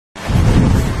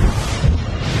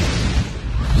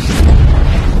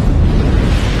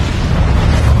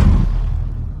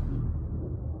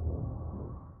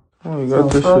you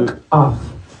got this fuck shit.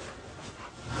 off.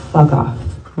 Fuck off.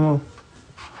 Come on.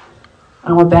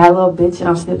 I'm a bad little bitch and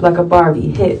I'm snipped like a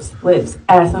Barbie. Hips, lips,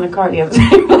 ass on the cardio.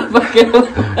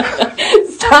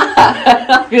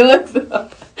 Stop. You look so...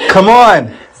 Come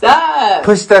on. Stop.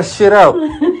 Push that shit out.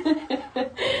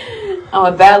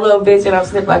 I'm a bad little bitch and I'm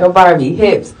snipped like a Barbie.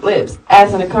 Hips, lips,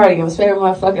 ass on the cardio. Favorite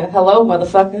motherfucker. Hello,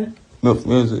 motherfucker. Milk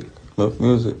music. Milk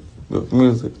music. Milk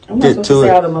music. I'm not Get supposed to to say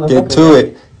all the it. motherfuckers, Get to right?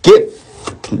 it. Get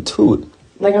fucking to it.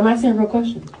 Like, I'm asking a real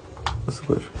question. What's the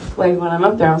question? Like, when I'm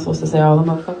up there, I'm supposed to say all the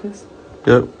motherfuckers?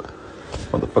 Yep.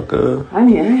 Motherfucker. I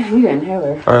mean, we didn't have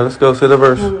her. Alright, let's go. Say the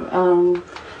verse.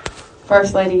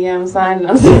 First lady, yeah, I'm signing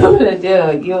up to the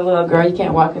deal. You a little girl, you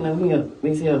can't walk in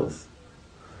these hills.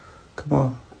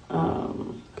 Come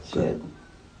on. Shit.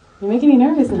 You're making me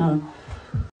nervous now.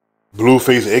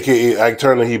 Blueface, a.k.a. Ike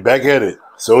Turner, he back at it.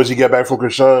 As soon as he got back from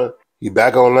Krishan, he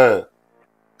back online.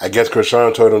 I guess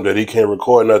Krishan told him that he can't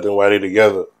record nothing while they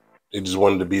together. They just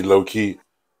wanted to be low-key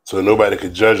so nobody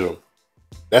could judge him.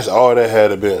 That's all that had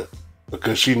to been.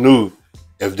 Because she knew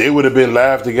if they would have been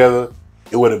live together,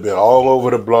 it would have been all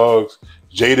over the blogs.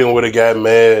 Jaidyn would have got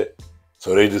mad.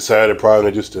 So they decided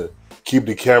probably just to keep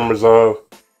the cameras off.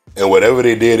 And whatever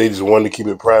they did, they just wanted to keep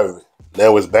it private.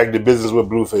 Now it's back to business with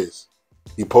Blueface.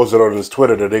 He posted on his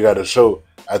Twitter that they got a show.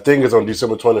 I think it's on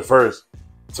December 21st.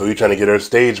 So he's trying to get her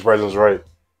stage presence right.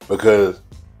 Because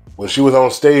when she was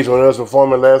on stage when I was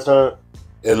performing last time,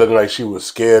 it looked like she was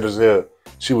scared as hell.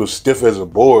 She was stiff as a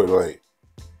board. Like,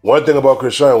 one thing about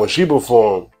Krishan, when she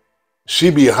performed, she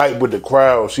be hyped with the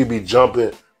crowd. She be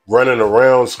jumping, running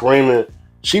around, screaming.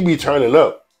 She be turning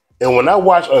up. And when I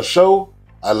watch a show,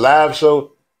 a live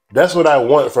show, that's what I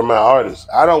want from my artists.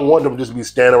 I don't want them to just be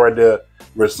standing right there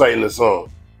reciting the song.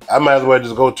 I might as well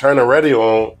just go turn the radio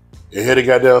on and hear the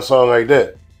goddamn song like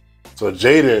that. So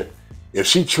Jaidyn, if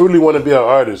she truly want to be an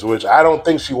artist, which I don't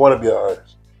think she want to be an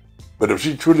artist, but if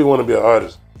she truly want to be an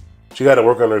artist, she got to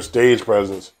work on her stage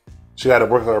presence. She got to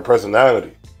work on her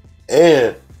personality.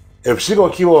 And if she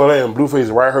gonna keep on letting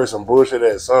Blueface write her some bullshit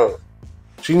ass songs,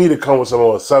 she need to come with some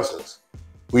more substance.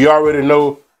 We already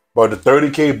know about the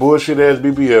 30K bullshit ass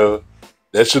BBL.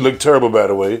 That should look terrible, by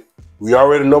the way. We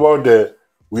already know about that.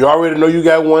 We already know you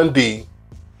got 1D.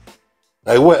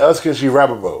 Like, what else can she rap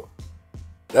about?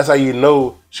 That's how you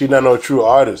know she not no true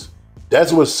artist.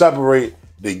 That's what separate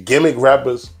the gimmick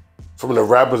rappers from the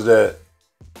rappers that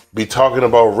be talking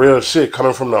about real shit,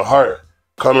 coming from the heart,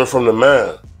 coming from the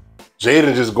mind.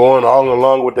 Jaidyn just going all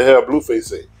along with the hell Blueface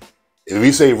say. If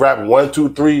he say rap 1,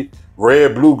 2, 3,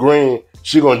 red, blue, green,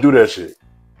 she gonna do that shit.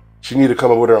 She need to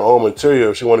come up with her own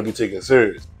material if she want to be taken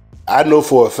serious. I know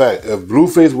for a fact, if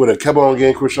Blueface would have kept on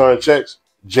getting Krishan checks,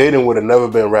 Jaidyn would have never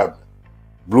been rapping.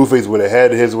 Blueface would have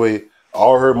had it his way,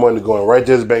 all her money going right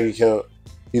to his bank account.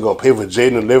 He gonna pay for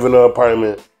Jaidyn to live in an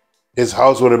apartment. His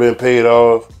house would have been paid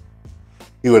off.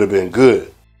 He would have been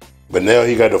good. But now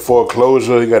he got the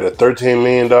foreclosure, he got a $13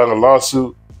 million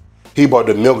lawsuit. He about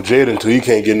to milk Jaidyn till he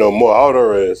can't get no more out of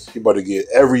her ass. He about to get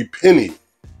every penny.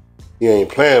 He ain't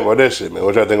playing about that shit, man.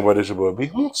 What y'all think about this shit, boy?